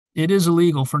It is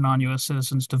illegal for non-U.S.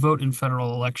 citizens to vote in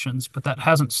federal elections, but that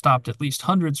hasn't stopped at least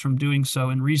hundreds from doing so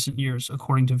in recent years,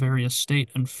 according to various state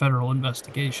and federal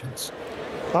investigations.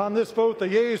 On this vote, the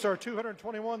yeas are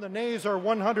 221, the nays are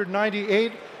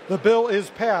 198. The bill is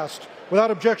passed.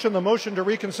 Without objection, the motion to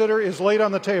reconsider is laid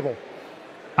on the table.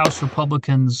 House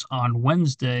Republicans on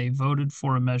Wednesday voted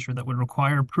for a measure that would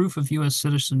require proof of U.S.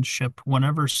 citizenship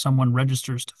whenever someone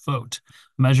registers to vote,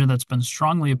 a measure that's been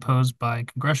strongly opposed by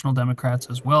congressional Democrats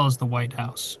as well as the White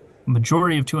House. A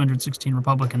majority of 216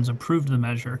 Republicans approved the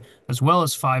measure, as well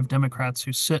as 5 Democrats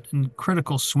who sit in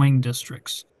critical swing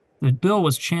districts. The bill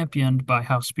was championed by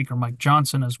House Speaker Mike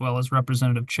Johnson as well as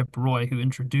Representative Chip Roy, who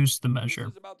introduced the measure.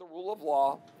 This is about the rule of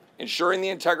law, ensuring the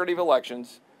integrity of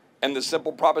elections, and the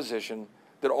simple proposition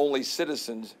that only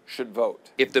citizens should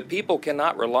vote. If the people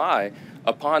cannot rely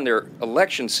upon their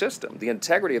election system, the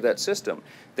integrity of that system,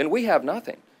 then we have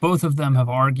nothing. Both of them have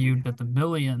argued that the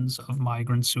millions of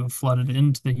migrants who have flooded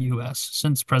into the U.S.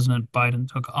 since President Biden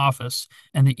took office,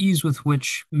 and the ease with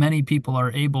which many people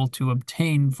are able to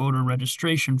obtain voter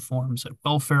registration forms at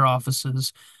welfare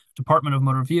offices, Department of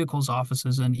Motor Vehicles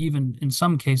offices, and even in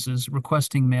some cases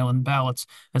requesting mail-in ballots,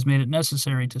 has made it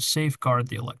necessary to safeguard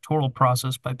the electoral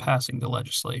process by passing the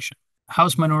legislation.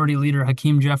 House Minority Leader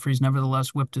Hakeem Jeffries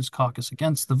nevertheless whipped his caucus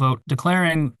against the vote,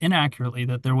 declaring inaccurately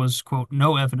that there was, quote,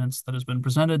 no evidence that has been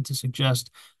presented to suggest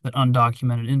that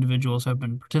undocumented individuals have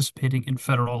been participating in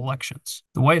federal elections.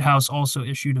 The White House also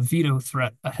issued a veto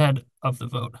threat ahead of the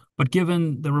vote. But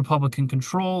given the Republican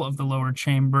control of the lower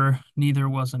chamber, neither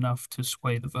was enough to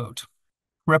sway the vote.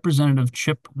 Representative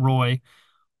Chip Roy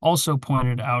also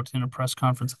pointed out in a press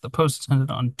conference that the Post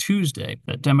attended on Tuesday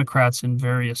that Democrats in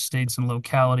various states and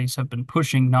localities have been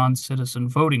pushing non-citizen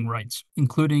voting rights,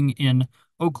 including in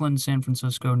Oakland, San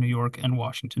Francisco, New York, and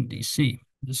Washington, D.C.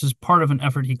 This is part of an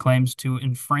effort he claims to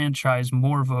enfranchise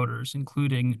more voters,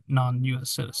 including non-U.S.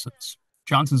 citizens.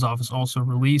 Johnson's office also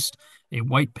released a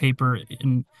white paper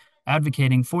in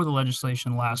advocating for the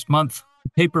legislation last month. The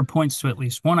paper points to at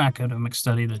least one academic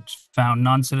study that found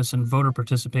non-citizen voter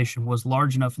participation was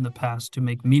large enough in the past to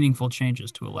make meaningful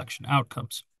changes to election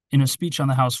outcomes. In a speech on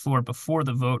the House floor before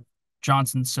the vote,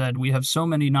 Johnson said, "We have so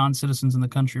many non-citizens in the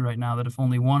country right now that if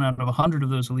only 1 out of 100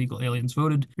 of those illegal aliens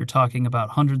voted, you're talking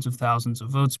about hundreds of thousands of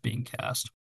votes being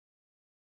cast."